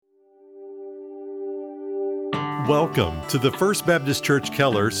Welcome to the First Baptist Church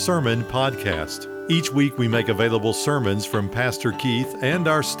Keller Sermon Podcast. Each week we make available sermons from Pastor Keith and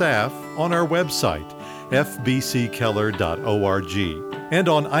our staff on our website, fbckeller.org. And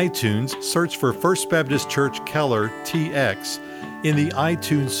on iTunes, search for First Baptist Church Keller TX in the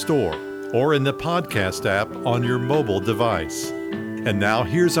iTunes Store or in the podcast app on your mobile device. And now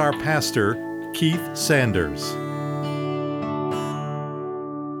here's our pastor, Keith Sanders.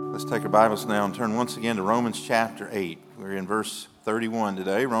 Let's take our Bibles now and turn once again to Romans chapter 8. We're in verse 31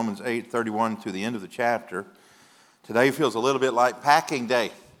 today, Romans 8:31 to the end of the chapter. Today feels a little bit like packing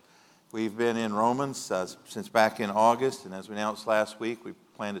day. We've been in Romans since back in August, and as we announced last week, we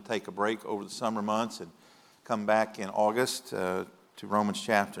plan to take a break over the summer months and come back in August to Romans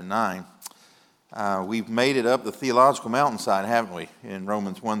chapter 9. We've made it up the theological mountainside, haven't we, in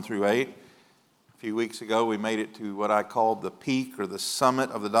Romans 1 through 8. A few weeks ago, we made it to what I called the peak or the summit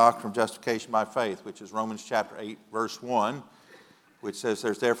of the doctrine of justification by faith, which is Romans chapter 8, verse 1, which says,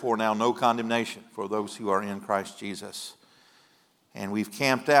 "There's therefore now no condemnation for those who are in Christ Jesus." And we've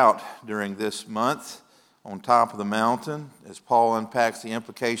camped out during this month on top of the mountain as Paul unpacks the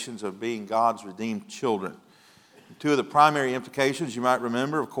implications of being God's redeemed children. Two of the primary implications, you might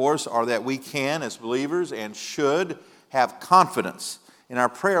remember, of course, are that we can, as believers, and should have confidence in our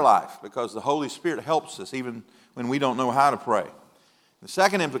prayer life because the Holy Spirit helps us even when we don't know how to pray. The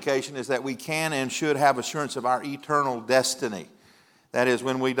second implication is that we can and should have assurance of our eternal destiny. That is,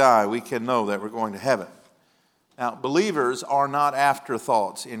 when we die, we can know that we're going to heaven. Now, believers are not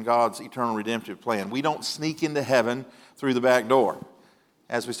afterthoughts in God's eternal redemptive plan. We don't sneak into heaven through the back door.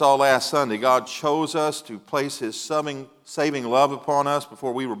 As we saw last Sunday, God chose us to place His saving love upon us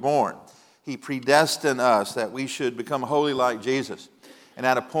before we were born. He predestined us that we should become holy like Jesus. And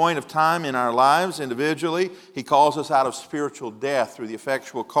at a point of time in our lives individually, He calls us out of spiritual death through the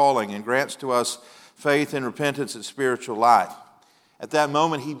effectual calling and grants to us faith and repentance and spiritual life. At that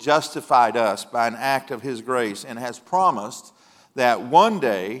moment, He justified us by an act of His grace and has promised that one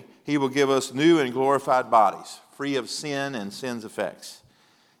day He will give us new and glorified bodies, free of sin and sin's effects.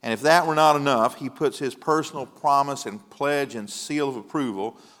 And if that were not enough, He puts His personal promise and pledge and seal of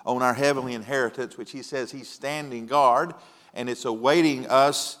approval on our heavenly inheritance, which He says He's standing guard, and it's awaiting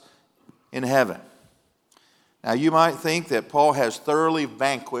us in heaven. Now, you might think that Paul has thoroughly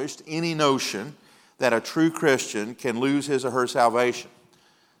vanquished any notion that a true Christian can lose his or her salvation.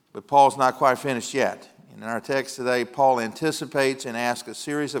 But Paul's not quite finished yet. In our text today, Paul anticipates and asks a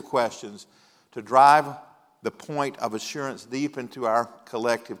series of questions to drive the point of assurance deep into our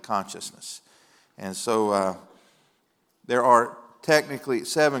collective consciousness. And so there are technically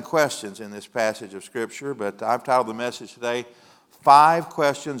 7 questions in this passage of Scripture, but I've titled the message today, 5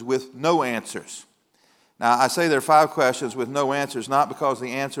 questions with no answers. Now, I say there are 5 questions with no answers, not because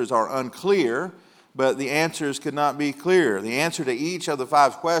the answers are unclear, but the answers could not be clearer. The answer to each of the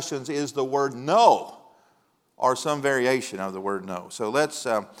 5 questions is the word no, or some variation of the word no. So let's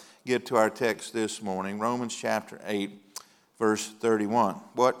get to our text this morning, Romans chapter 8, verse 31.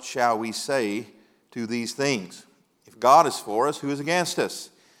 What shall we say to these things? If God is for us, who is against us?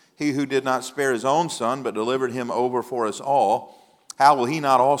 He who did not spare His own Son, but delivered Him over for us all, how will He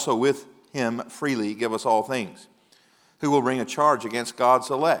not also with Him freely give us all things? Who will bring a charge against God's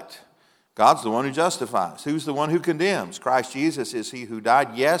elect? God's the one who justifies. Who's the one who condemns? Christ Jesus is He who died,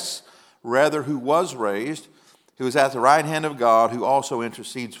 yes, rather who was raised, who is at the right hand of God, who also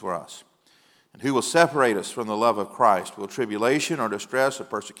intercedes for us. And who will separate us from the love of Christ? Will tribulation or distress or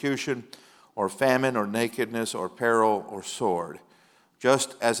persecution or famine or nakedness or peril or sword?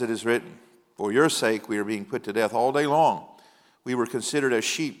 Just as it is written, for your sake we are being put to death all day long. We were considered as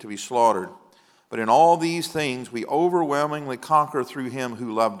sheep to be slaughtered. But in all these things we overwhelmingly conquer through Him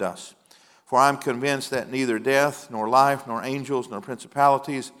who loved us. For I am convinced that neither death, nor life, nor angels, nor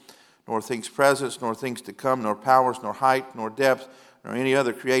principalities, nor things present, nor things to come, nor powers, nor height, nor depth, nor any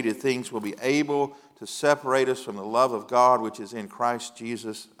other created things will be able to separate us from the love of God which is in Christ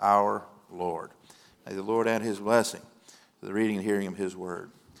Jesus our Lord. May the Lord add His blessing to the reading and hearing of His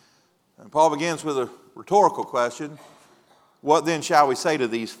word. And Paul begins with a rhetorical question. What then shall we say to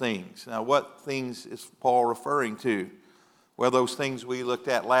these things? Now, what things is Paul referring to? Well, those things we looked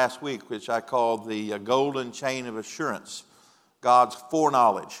at last week, which I called the golden chain of assurance. God's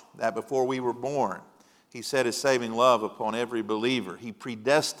foreknowledge, that before we were born, He set His saving love upon every believer. He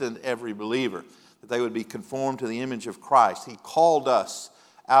predestined every believer that they would be conformed to the image of Christ. He called us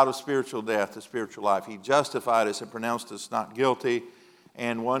out of spiritual death to spiritual life. He justified us and pronounced us not guilty,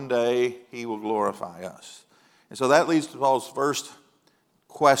 and one day He will glorify us. And so that leads to Paul's first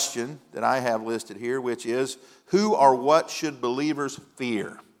question that I have listed here, which is, who or what should believers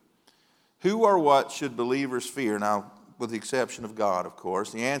fear? Who or what should believers fear? Now, with the exception of God, of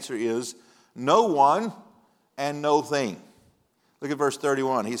course. The answer is no one and no thing. Look at verse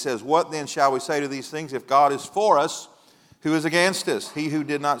 31. He says, what then shall we say to these things? If God is for us, who is against us? He who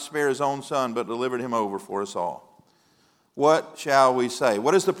did not spare his own son, but delivered him over for us all. What shall we say?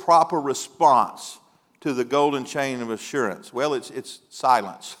 What is the proper response to the golden chain of assurance? Well, it's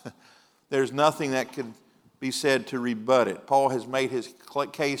silence. There's nothing that could be said to rebut it. Paul has made his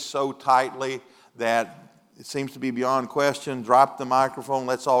case so tightly that it seems to be beyond question. Drop the microphone,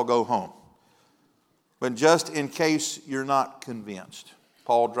 let's all go home. But just in case you're not convinced,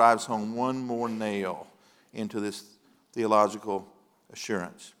 Paul drives home one more nail into this theological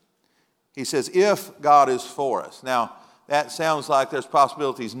assurance. He says, if God is for us. Now, that sounds like there's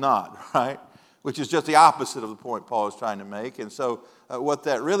possibilities not, right? Which is just the opposite of the point Paul is trying to make. And so what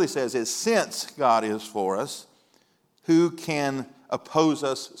that really says is, since God is for us, who can oppose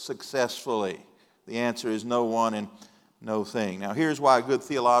us successfully? The answer is no one and no thing. Now, here's why a good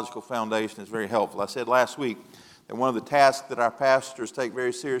theological foundation is very helpful. I said last week that one of the tasks that our pastors take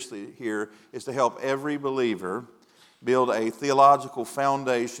very seriously here is to help every believer build a theological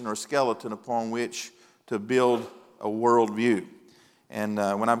foundation or skeleton upon which to build a worldview. And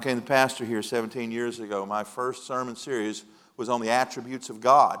when I became the pastor here 17 years ago, my first sermon series was on the attributes of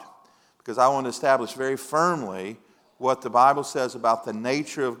God, because I want to establish very firmly what the Bible says about the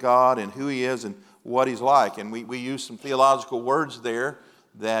nature of God and who He is and what He's like. And we use some theological words there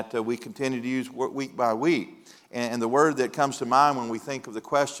that we continue to use week by week. And the word that comes to mind when we think of the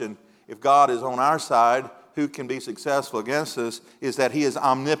question, if God is on our side, who can be successful against us, is that He is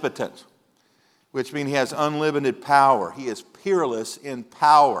omnipotent, which means He has unlimited power. He is peerless in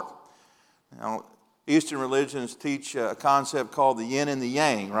power. Now, Eastern religions teach a concept called the yin and the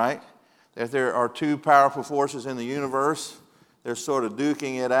yang, right? That there are two powerful forces in the universe. They're sort of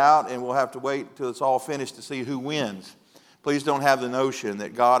duking it out, and we'll have to wait until it's all finished to see who wins. Please don't have the notion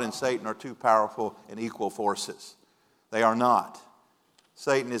that God and Satan are two powerful and equal forces. They are not.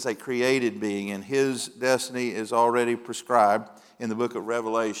 Satan is a created being, and his destiny is already prescribed in the book of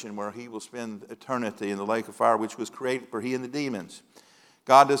Revelation, where he will spend eternity in the lake of fire, which was created for he and the demons.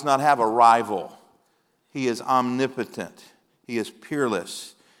 God does not have a rival. He is omnipotent. He is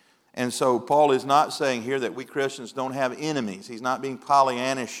peerless. And so Paul is not saying here that we Christians don't have enemies. He's not being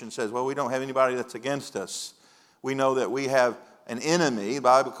Pollyannish and says, well, we don't have anybody that's against us. We know that we have an enemy. The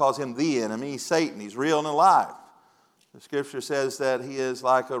Bible calls him the enemy, Satan. He's real and alive. The Scripture says that he is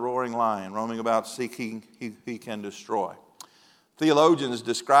like a roaring lion, roaming about seeking who he can destroy. Theologians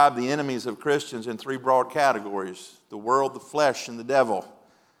describe the enemies of Christians in three broad categories: the world, the flesh, and the devil.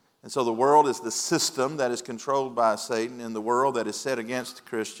 And so the world is the system that is controlled by Satan, and the world that is set against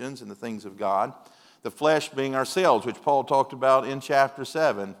Christians and the things of God. The flesh being ourselves, which Paul talked about in chapter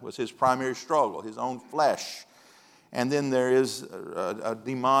 7, was his primary struggle, his own flesh. And then there is a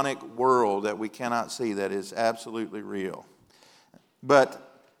demonic world that we cannot see that is absolutely real.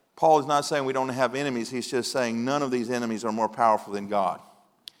 But Paul is not saying we don't have enemies. He's just saying none of these enemies are more powerful than God.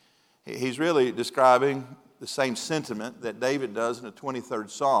 He's really describing the same sentiment that David does in the 23rd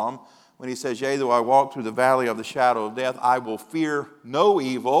Psalm when he says, yea, though I walk through the valley of the shadow of death, I will fear no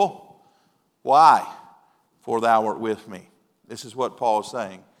evil. Why? For thou art with me. This is what Paul is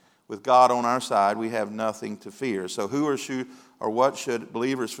saying. With God on our side, we have nothing to fear. So who or what should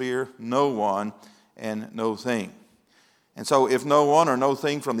believers fear? No one and no thing. And so if no one or no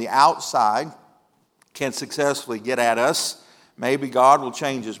thing from the outside can successfully get at us, maybe God will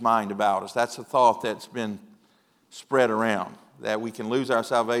change His mind about us. That's a thought that's been spread around, that we can lose our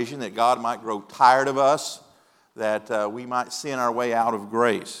salvation, that God might grow tired of us, that we might sin our way out of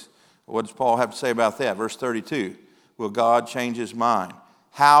grace. What does Paul have to say about that? Verse 32, will God change His mind?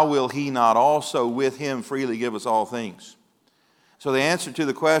 How will He not also with Him freely give us all things? So the answer to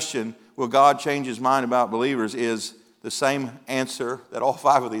the question, will God change His mind about believers, is the same answer that all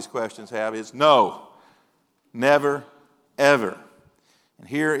five of these questions have, is no, never, ever. And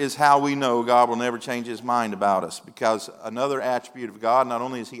here is how we know God will never change His mind about us, because another attribute of God, not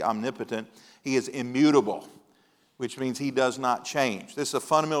only is He omnipotent, He is immutable, which means He does not change. This is a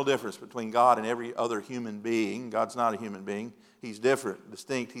fundamental difference between God and every other human being. God's not a human being. He's different,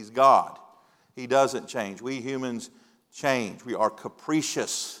 distinct. He's God. He doesn't change. We humans change. We are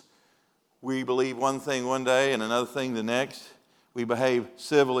capricious. We believe one thing one day and another thing the next. We behave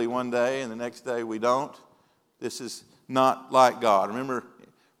civilly one day and the next day we don't. This is not like God. Remember,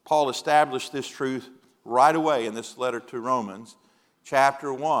 Paul established this truth right away in this letter to Romans,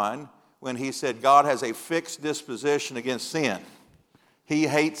 chapter 1, when he said God has a fixed disposition against sin. He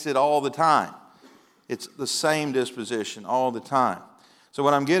hates it all the time. It's the same disposition all the time. So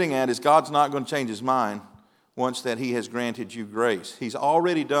what I'm getting at is God's not going to change his mind once that he has granted you grace. He's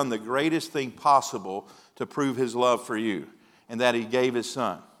already done the greatest thing possible to prove his love for you, and that he gave his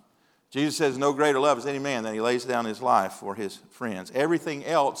son. Jesus says, no greater love is any man than he lays down his life for his friends. Everything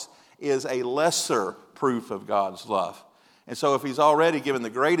else is a lesser proof of God's love. And so if he's already given the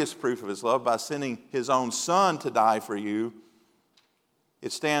greatest proof of his love by sending his own son to die for you,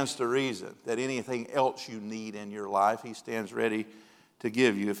 it stands to reason that anything else you need in your life, he stands ready to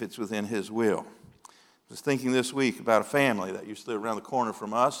give you if it's within his will. I was thinking this week about a family that used to live around the corner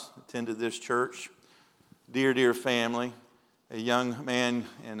from us, attended this church. Dear, dear family. A young man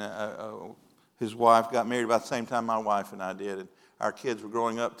and his wife got married about the same time my wife and I did. And our kids were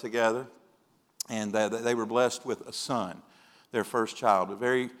growing up together, and they were blessed with a son, their first child. But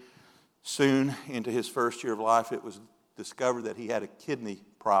very soon into his first year of life, it was discovered that he had a kidney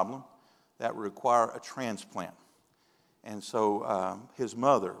problem that would require a transplant. And so his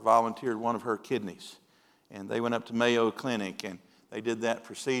mother volunteered one of her kidneys, and they went up to Mayo Clinic, and they did that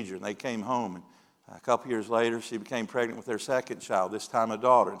procedure, and they came home. And a couple years later, she became pregnant with their second child, this time a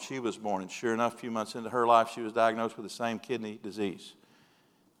daughter, and she was born. And sure enough, a few months into her life, she was diagnosed with the same kidney disease.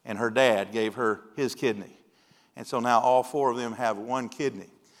 And her dad gave her his kidney. And so now all four of them have one kidney.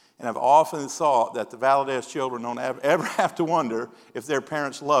 And I've often thought that the Valadez children don't ever have to wonder if their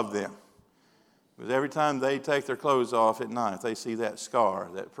parents love them. Because every time they take their clothes off at night, they see that scar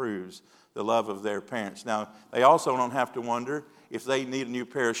that proves the love of their parents. Now, they also don't have to wonder if they need a new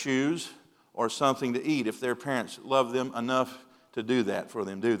pair of shoes or something to eat, if their parents love them enough to do that for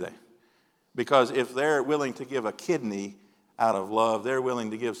them, do they? Because if they're willing to give a kidney out of love, they're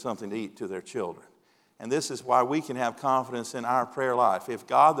willing to give something to eat to their children. And this is why we can have confidence in our prayer life. If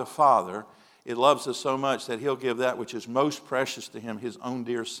God the Father, it loves us so much that he'll give that which is most precious to him, his own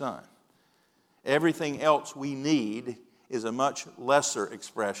dear son. Everything else we need is a much lesser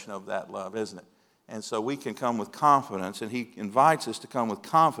expression of that love, isn't it? And so we can come with confidence, and he invites us to come with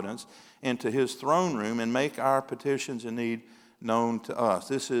confidence into his throne room and make our petitions and need known to us.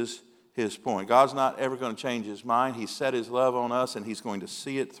 This is his point. God's not ever going to change his mind. He set his love on us, and he's going to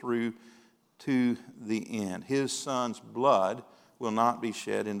see it through to the end. His son's blood will not be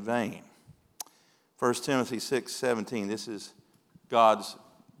shed in vain. 1 Timothy 6:17, this is God's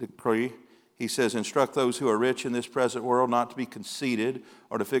decree. He says, instruct those who are rich in this present world not to be conceited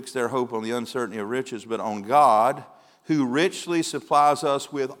or to fix their hope on the uncertainty of riches, but on God, who richly supplies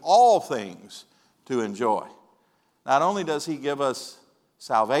us with all things to enjoy. Not only does he give us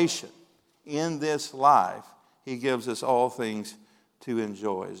salvation in this life, he gives us all things to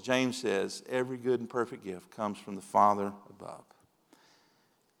enjoy. As James says, every good and perfect gift comes from the Father above.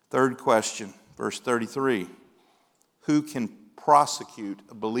 Third question, verse 33. Who can prosecute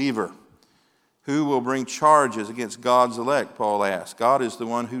a believer? Who will bring charges against God's elect, Paul asks. God is the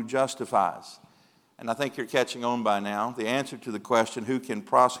one who justifies. And I think you're catching on by now. The answer to the question, who can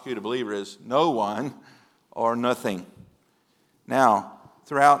prosecute a believer, is no one or nothing. Now,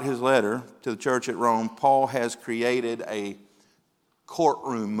 throughout his letter to the church at Rome, Paul has created a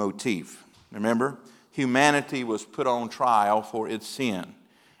courtroom motif. Remember, humanity was put on trial for its sin,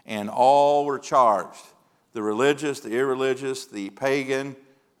 and all were charged. The religious, the irreligious, the pagan,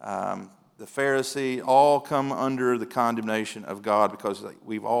 the Pharisee, all come under the condemnation of God because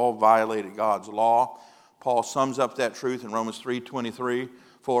we've all violated God's law. Paul sums up that truth in Romans 3:23,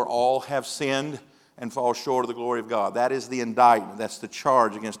 for all have sinned and fall short of the glory of God. That is the indictment. That's the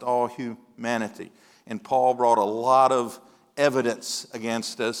charge against all humanity. And Paul brought a lot of evidence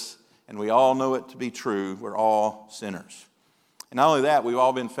against us, and we all know it to be true. We're all sinners. And not only that, we've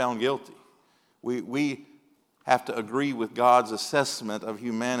all been found guilty. We have to agree with God's assessment of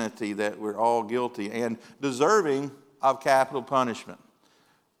humanity that we're all guilty and deserving of capital punishment.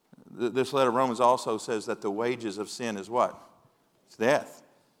 This letter of Romans also says that the wages of sin is what? It's death.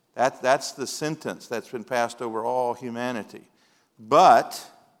 That's the sentence that's been passed over all humanity. But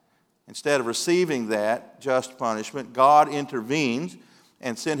instead of receiving that just punishment, God intervenes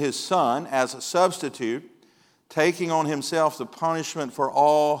and sent his Son as a substitute, taking on himself the punishment for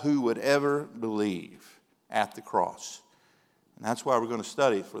all who would ever believe at the cross. And that's why we're going to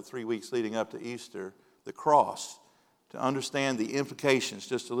study for 3 weeks leading up to Easter, the cross, to understand the implications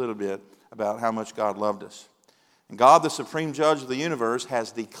just a little bit about how much God loved us. And God, the supreme judge of the universe,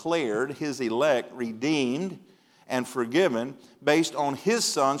 has declared his elect redeemed and forgiven based on his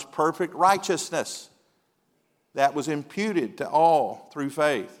Son's perfect righteousness that was imputed to all through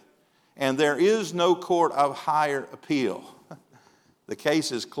faith. And there is no court of higher appeal. The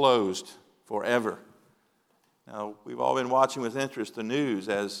case is closed forever. Now, we've all been watching with interest the news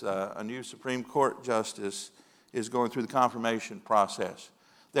as a new Supreme Court justice is going through the confirmation process.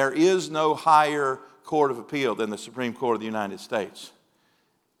 There is no higher court of appeal than the Supreme Court of the United States.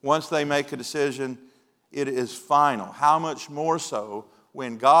 Once they make a decision, it is final. How much more so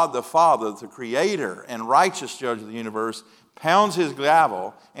when God the Father, the creator and righteous judge of the universe, pounds his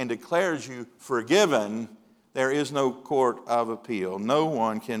gavel and declares you forgiven. There is no court of appeal. No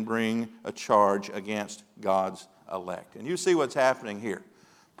one can bring a charge against God's elect. And you see what's happening here.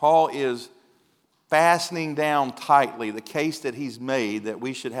 Paul is fastening down tightly the case that he's made that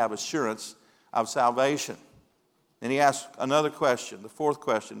we should have assurance of salvation. Then he asks another question, the fourth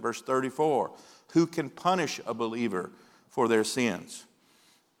question, verse 34. Who can punish a believer for their sins?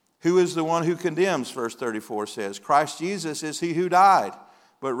 Who is the one who condemns, verse 34 says? Christ Jesus is he who died,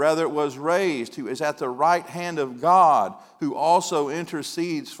 but rather was raised, who is at the right hand of God, who also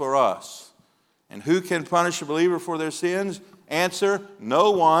intercedes for us. And who can punish a believer for their sins? Answer,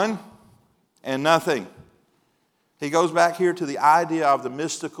 no one and nothing. He goes back here to the idea of the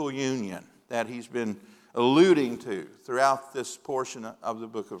mystical union that he's been alluding to throughout this portion of the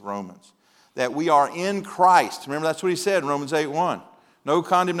book of Romans. That we are in Christ. Remember, that's what he said in Romans 8:1. No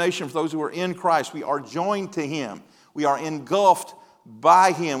condemnation for those who are in Christ. We are joined to him. We are engulfed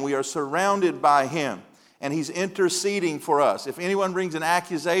by him. We are surrounded by him. And he's interceding for us. If anyone brings an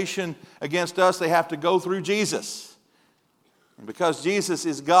accusation against us, they have to go through Jesus. And because Jesus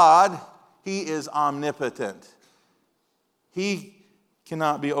is God, he is omnipotent. He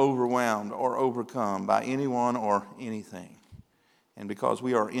cannot be overwhelmed or overcome by anyone or anything. And because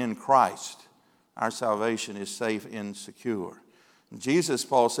we are in Christ, our salvation is safe and secure. Jesus,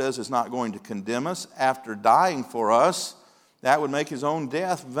 Paul says, is not going to condemn us after dying for us. That would make his own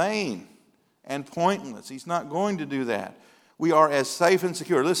death vain and pointless. He's not going to do that. We are as safe and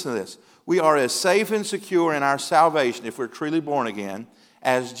secure. Listen to this. We are as safe and secure in our salvation, if we're truly born again,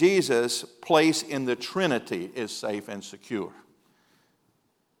 as Jesus' place in the Trinity is safe and secure.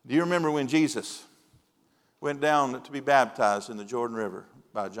 Do you remember when Jesus went down to be baptized in the Jordan River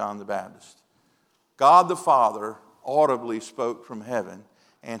by John the Baptist? God the Father audibly spoke from heaven,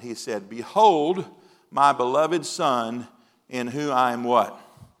 and he said, "Behold, my beloved Son, in whom I am" what?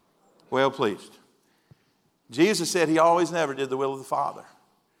 Well pleased. Jesus said he always never did the will of the Father.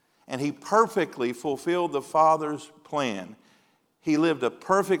 And he perfectly fulfilled the Father's plan. He lived a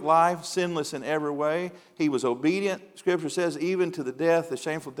perfect life, sinless in every way. He was obedient, Scripture says, even to the death, the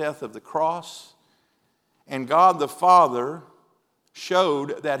shameful death of the cross. And God the Father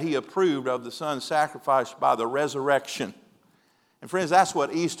showed that he approved of the Son's sacrifice by the resurrection. And friends, that's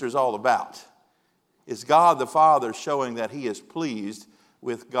what Easter is all about. It's God the Father showing that he is pleased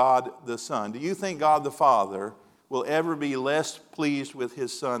with God the Son. Do you think God the Father will ever be less pleased with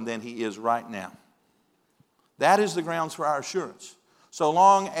his Son than he is right now? That is the grounds for our assurance. So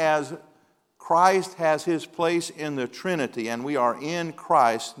long as Christ has his place in the Trinity and we are in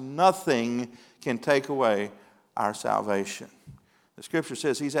Christ, nothing can take away our salvation. The Scripture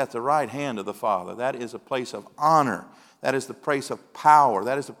says he's at the right hand of the Father. That is a place of honor. That is the place of power.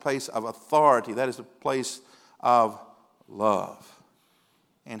 That is the place of authority. That is the place of love.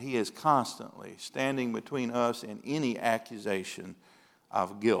 And he is constantly standing between us and any accusation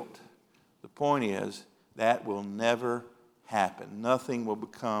of guilt. The point is, that will never happen. Nothing will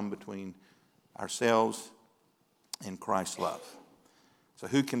become between ourselves and Christ's love. So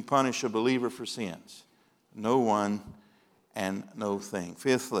who can punish a believer for sins? No one and no thing.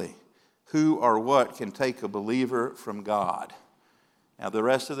 Fifthly, who or what can take a believer from God? Now the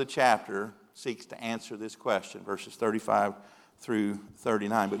rest of the chapter seeks to answer this question, verses 35 through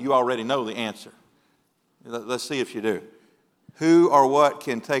 39. But you already know the answer. Let's see if you do. Who or what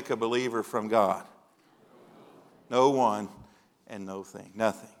can take a believer from God? No one and no thing.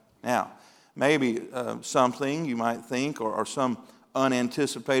 Nothing. Now, maybe something you might think or some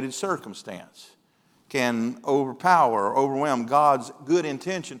unanticipated circumstance can overpower or overwhelm God's good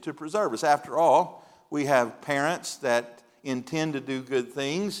intention to preserve us. After all, we have parents that intend to do good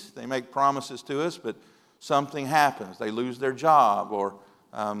things. They make promises to us, but something happens. They lose their job or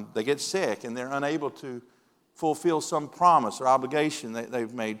they get sick and they're unable to fulfill some promise or obligation that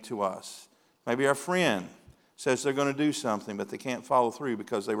they've made to us. Maybe our friend says they're going to do something, but they can't follow through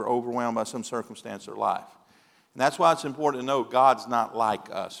because they were overwhelmed by some circumstance or life. And that's why it's important to know God's not like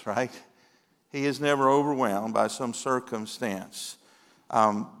us, right? He is never overwhelmed by some circumstance.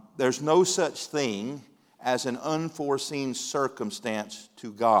 There's no such thing as an unforeseen circumstance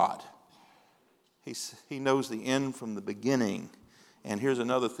to God. He knows the end from the beginning. And here's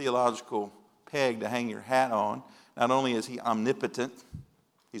another theological peg to hang your hat on. Not only is he omnipotent,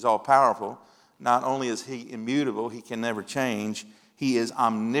 he's all-powerful. Not only is he immutable, he can never change. He is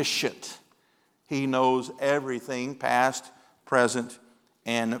omniscient. He knows everything, past, present,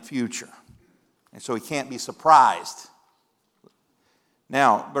 and future. And so he can't be surprised.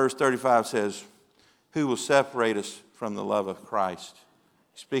 Now, verse 35 says, who will separate us from the love of Christ?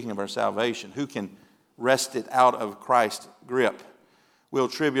 Speaking of our salvation, who can wrest it out of Christ's grip? Will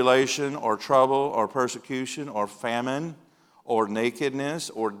tribulation or trouble or persecution or famine or nakedness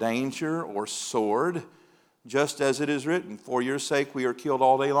or danger or sword? Just as it is written, for your sake we are killed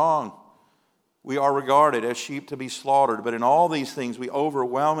all day long. We are regarded as sheep to be slaughtered. But in all these things we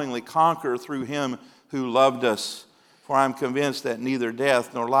overwhelmingly conquer through him who loved us. For I am convinced that neither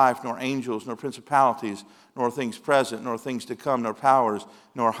death, nor life, nor angels, nor principalities, nor things present, nor things to come, nor powers,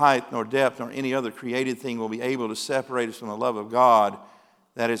 nor height, nor depth, nor any other created thing will be able to separate us from the love of God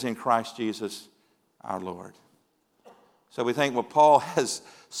that is in Christ Jesus our Lord. So we think, well, Paul has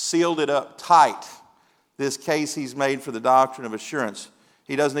sealed it up tight, this case he's made for the doctrine of assurance.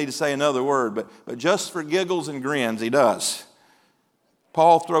 He doesn't need to say another word, but just for giggles and grins, he does.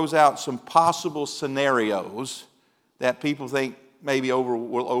 Paul throws out some possible scenarios that people think maybe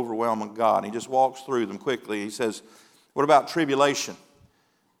will overwhelm God. He just walks through them quickly. He says, what about tribulation?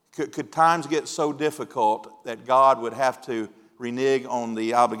 Could times get so difficult that God would have to renege on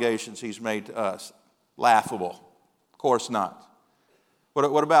the obligations he's made to us? Laughable. Of course not.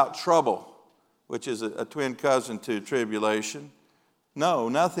 What about trouble, which is a twin cousin to tribulation? No,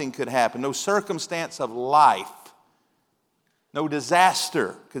 nothing could happen. No circumstance of life, no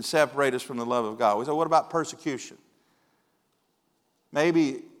disaster could separate us from the love of God. We say, what about persecution?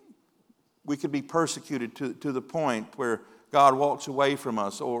 Maybe we could be persecuted to the point where God walks away from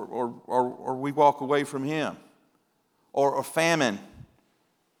us, or we walk away from him. Or a famine,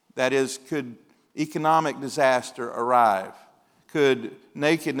 that is, could economic disaster arrive? Could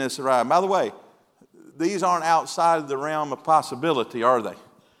nakedness arrive? By the way, these aren't outside of the realm of possibility, are they?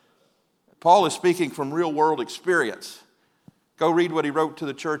 Paul is speaking from real world experience. Go read what he wrote to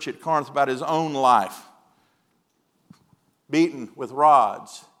the church at Corinth about his own life. Beaten with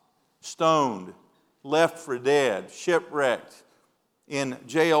rods, stoned, left for dead, shipwrecked, in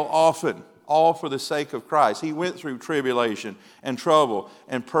jail often, all for the sake of Christ. He went through tribulation and trouble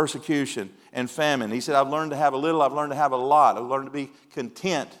and persecution and famine. He said, I've learned to have a little, I've learned to have a lot. I've learned to be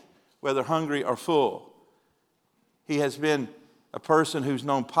content, whether hungry or full. He has been a person who's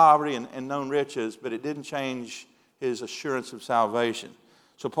known poverty and known riches, but it didn't change his assurance of salvation.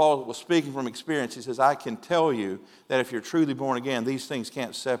 So Paul was speaking from experience. He says, I can tell you that if you're truly born again, these things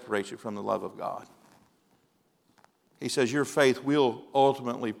can't separate you from the love of God. He says your faith will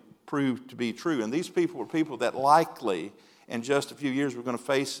ultimately prove to be true. And these people were people that likely in just a few years were going to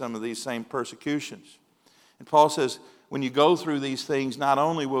face some of these same persecutions. And Paul says, when you go through these things, not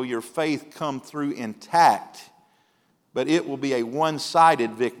only will your faith come through intact, but it will be a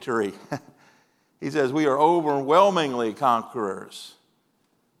one-sided victory. He says, we are overwhelmingly conquerors.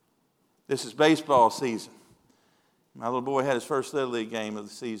 This is baseball season. My little boy had his first Little League game of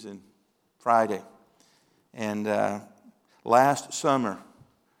the season Friday. And last summer,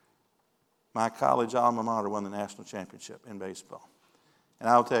 my college alma mater won the national championship in baseball. And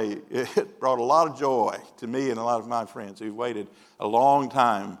I'll tell you, it brought a lot of joy to me and a lot of my friends who've waited a long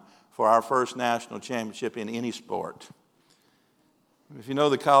time for our first national championship in any sport. If you know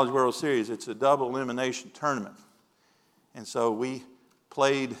the College World Series, it's a double elimination tournament. And so we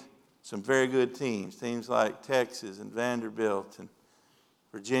played some very good teams like Texas and Vanderbilt and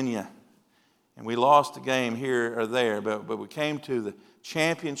Virginia. And we lost the game here or there, but we came to the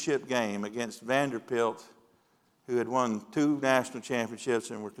championship game against Vanderbilt, who had won 2 national championships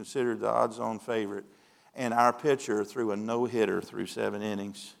and were considered the odds-on favorite. And our pitcher threw a no-hitter through 7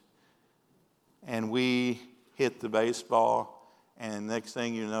 innings. And we hit the baseball, and next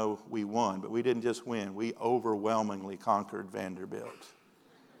thing you know, we won. But we didn't just win. We overwhelmingly conquered Vanderbilt.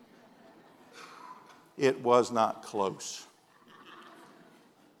 It was not close.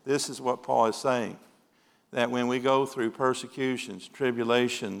 This is what Paul is saying, that when we go through persecutions,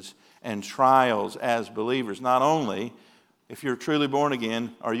 tribulations, and trials as believers, not only, if you're truly born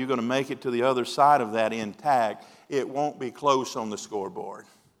again, are you going to make it to the other side of that intact, it won't be close on the scoreboard.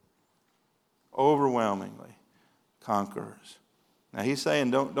 Overwhelmingly conquerors. Now he's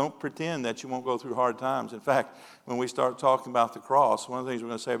saying don't pretend that you won't go through hard times. In fact, when we start talking about the cross, one of the things we're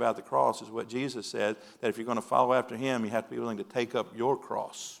going to say about the cross is what Jesus said, that if you're going to follow after him, you have to be willing to take up your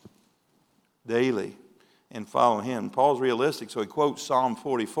cross daily and follow him. Paul's realistic, so he quotes Psalm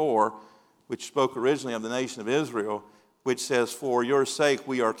 44, which spoke originally of the nation of Israel, which says, for your sake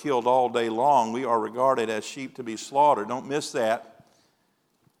we are killed all day long. We are regarded as sheep to be slaughtered. Don't miss that.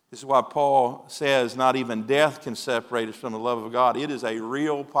 This is why Paul says not even death can separate us from the love of God. It is a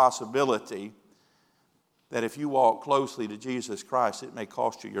real possibility that if you walk closely to Jesus Christ, it may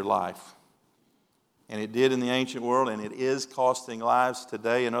cost you your life. And it did in the ancient world, and it is costing lives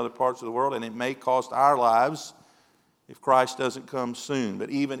today in other parts of the world, and it may cost our lives if Christ doesn't come soon. But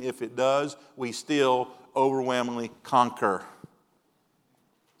even if it does, we still overwhelmingly conquer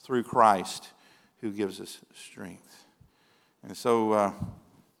through Christ who gives us strength. And so,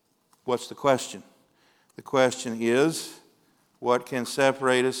 what's the question? The question is, what can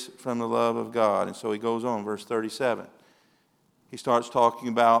separate us from the love of God? And so he goes on, verse 37. He starts talking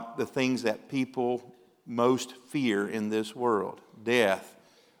about the things that people most fear in this world. Death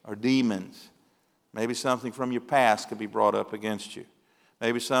or demons. Maybe something from your past could be brought up against you.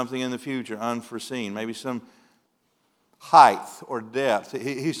 Maybe something in the future unforeseen. Maybe some height or depth.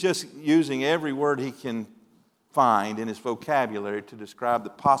 He's just using every word he can find in his vocabulary to describe the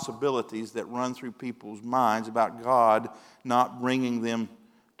possibilities that run through people's minds about God not bringing them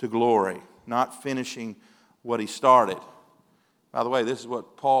to glory, not finishing what he started. By the way, this is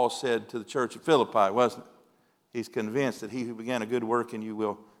what Paul said to the church at Philippi, wasn't it? He's convinced that he who began a good work in you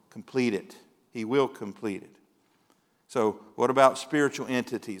will complete it. He will complete it. So what about spiritual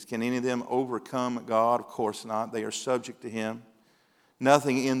entities? Can any of them overcome God? Of course not. They are subject to him.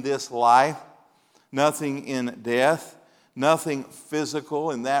 Nothing in this life, nothing in death, nothing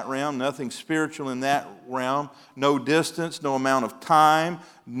physical in that realm, nothing spiritual in that realm, no distance, no amount of time,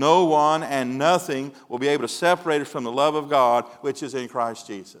 no one and nothing will be able to separate us from the love of God, which is in Christ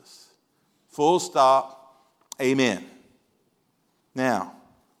Jesus. Full stop. Amen. Now,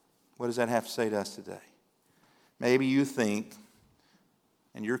 what does that have to say to us today? Maybe you think,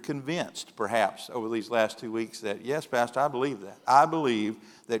 and you're convinced perhaps over these last 2 weeks that, yes, Pastor, I believe that. I believe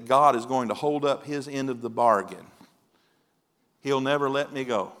that God is going to hold up his end of the bargain. He'll never let me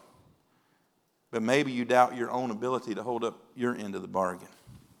go. But maybe you doubt your own ability to hold up your end of the bargain.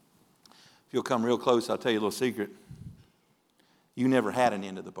 If you'll come real close, I'll tell you a little secret. You never had an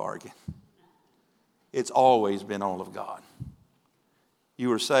end of the bargain. It's always been all of God. You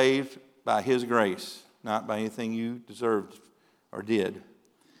were saved by his grace, not by anything you deserved or did.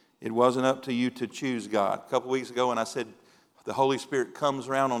 It wasn't up to you to choose God. A couple weeks ago when I said the Holy Spirit comes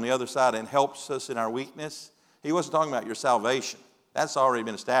around on the other side and helps us in our weakness, he wasn't talking about your salvation. That's already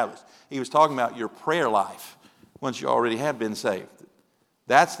been established. He was talking about your prayer life once you already have been saved.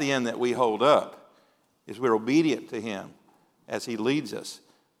 That's the end that we hold up, is we're obedient to him as he leads us.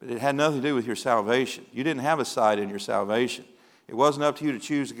 But it had nothing to do with your salvation. You didn't have a side in your salvation. It wasn't up to you to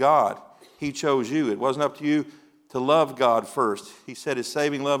choose God. He chose you. It wasn't up to you to love God first. He set his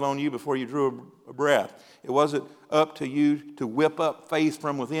saving love on you before you drew a breath. It wasn't up to you to whip up faith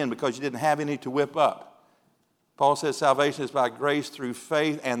from within because you didn't have any to whip up. Paul says salvation is by grace through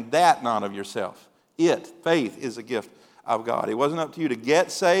faith, and that not of yourself. Faith is a gift of God. It wasn't up to you to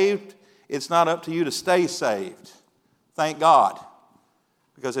get saved. It's not up to you to stay saved. Thank God.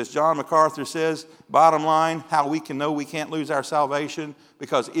 Because as John MacArthur says, bottom line, how we can know we can't lose our salvation,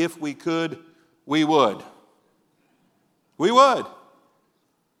 because if we could, we would. We would.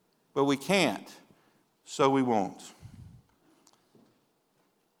 But we can't, so we won't.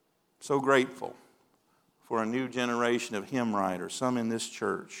 So grateful for a new generation of hymn writers, some in this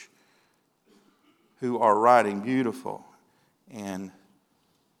church, who are writing beautiful and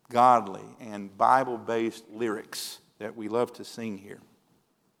godly and Bible-based lyrics that we love to sing here.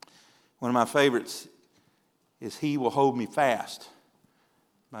 One of my favorites is He Will Hold Me Fast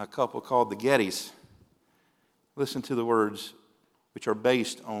by a couple called the Gettys. Listen to the words which are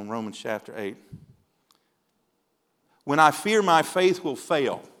based on Romans chapter 8. When I fear my faith will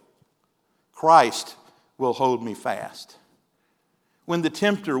fail, Christ will hold me fast. When the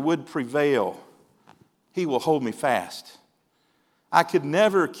tempter would prevail, he will hold me fast. I could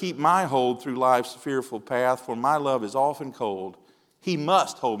never keep my hold through life's fearful path, for my love is often cold. He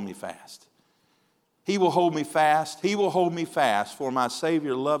must hold me fast. He will hold me fast. He will hold me fast, for my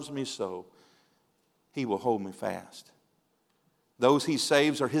Savior loves me so. He will hold me fast. Those he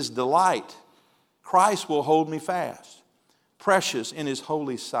saves are his delight. Christ will hold me fast. Precious in his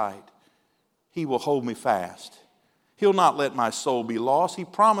holy sight. He will hold me fast. He'll not let my soul be lost. His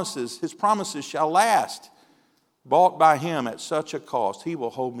promises shall last. Bought by him at such a cost, he will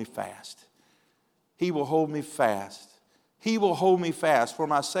hold me fast. He will hold me fast. He will hold me fast, for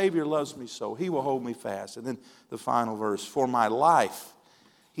my Savior loves me so. He will hold me fast. And then the final verse, for my life,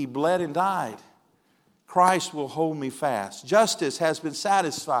 he bled and died. Christ will hold me fast. Justice has been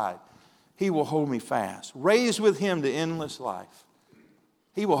satisfied. He will hold me fast. Raised with him to endless life.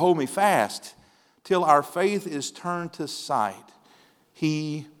 He will hold me fast till our faith is turned to sight.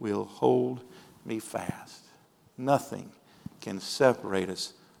 He will hold me fast. Nothing can separate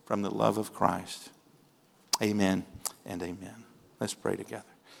us from the love of Christ. Amen and amen. Let's pray together.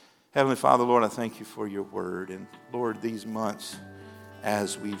 Heavenly Father, Lord, I thank you for your word. And Lord, these months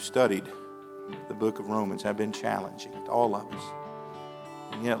as we've studied the book of Romans have been challenging to all of us.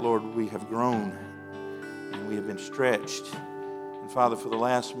 And yet, Lord, we have grown and we have been stretched. And Father, for the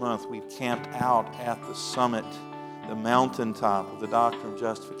last month, we've camped out at the summit, the mountaintop of the doctrine of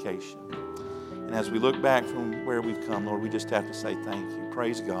justification. And as we look back from where we've come, Lord, we just have to say thank you.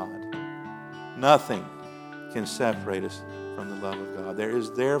 Praise God. Nothing can separate us from the love of God. There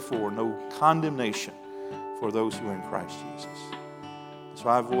is therefore no condemnation for those who are in Christ Jesus. So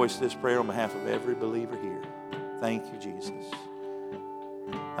I voice this prayer on behalf of every believer here. Thank you, Jesus.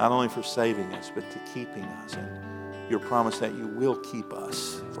 Not only for saving us, but to keeping us, and your promise that you will keep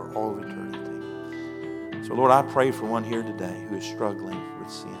us for all of eternity. So, Lord, I pray for one here today who is struggling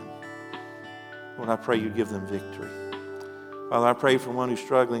with sin. Lord, I pray you give them victory. Father, I pray for one who's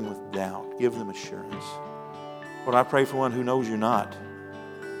struggling with doubt. Give them assurance. Lord, I pray for one who knows you not,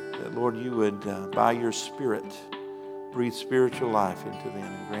 that, Lord, you would, by your Spirit, breathe spiritual life into them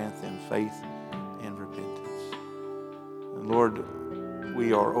and grant them faith and repentance. And Lord,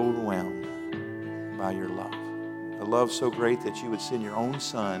 we are overwhelmed by your love. A love so great that you would send your own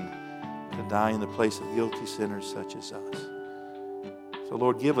Son to die in the place of guilty sinners such as us. So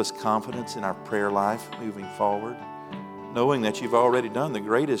Lord, give us confidence in our prayer life moving forward, knowing that you've already done the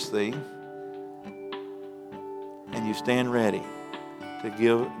greatest thing, and you stand ready to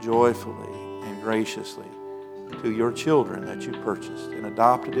give joyfully and graciously to your children that you purchased and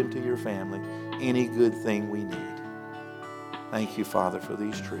adopted into your family any good thing we need. Thank you, Father, for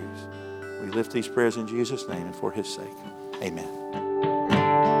these truths. We lift these prayers in Jesus' name and for his sake. Amen.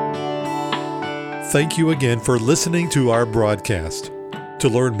 Thank you again for listening to our broadcast. To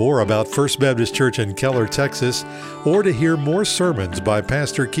learn more about First Baptist Church in Keller, Texas, or to hear more sermons by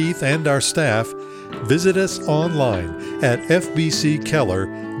Pastor Keith and our staff, visit us online at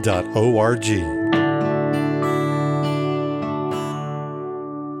fbckeller.org.